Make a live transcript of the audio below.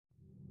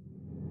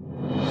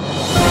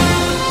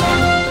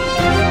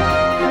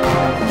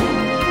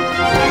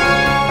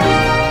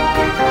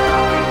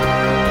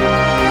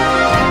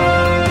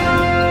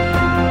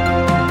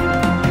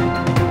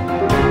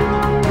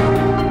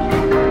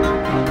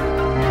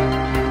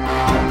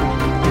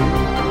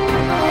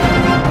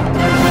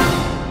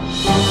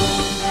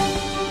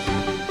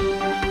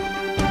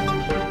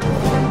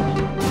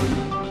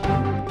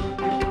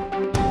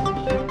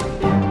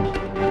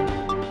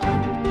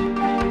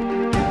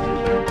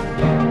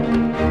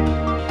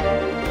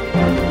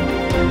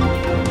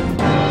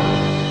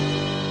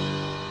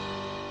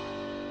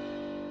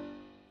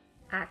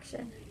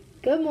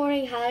Good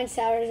morning, Hylen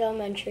Souders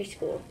Elementary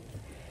School.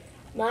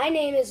 My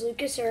name is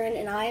Lucas Urin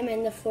and I am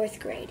in the 4th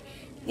grade.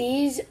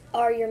 These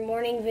are your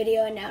morning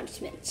video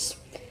announcements.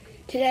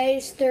 Today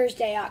is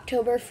Thursday,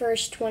 October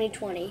 1st,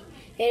 2020.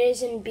 It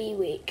is in B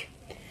week.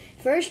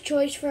 First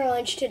choice for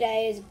lunch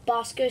today is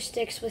Bosco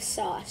sticks with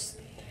sauce.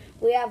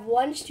 We have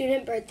one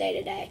student birthday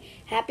today.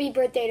 Happy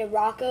birthday to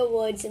Rocco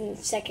Woods in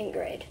the 2nd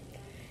grade.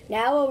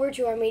 Now over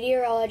to our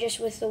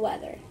meteorologist with the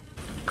weather.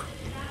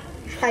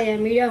 Hi,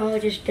 I'm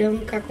meteorologist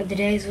Dylan Cook with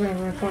today's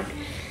weather report.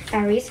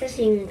 At recess,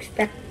 you can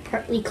expect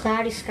partly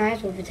cloudy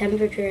skies with a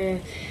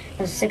temperature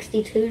of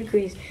 62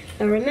 degrees.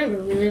 But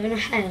remember, we live in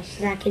Ohio,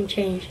 so that can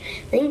change.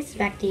 Thanks,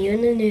 back to you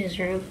in the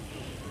newsroom.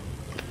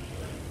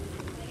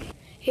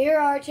 Here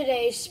are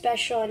today's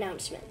special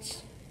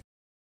announcements.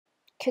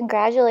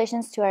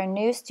 Congratulations to our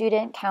new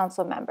student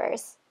council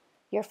members.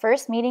 Your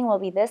first meeting will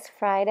be this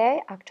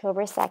Friday,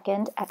 October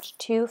 2nd at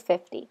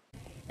 2:50.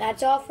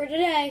 That's all for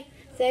today.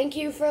 Thank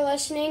you for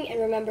listening, and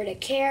remember to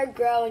care,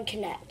 grow, and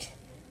connect.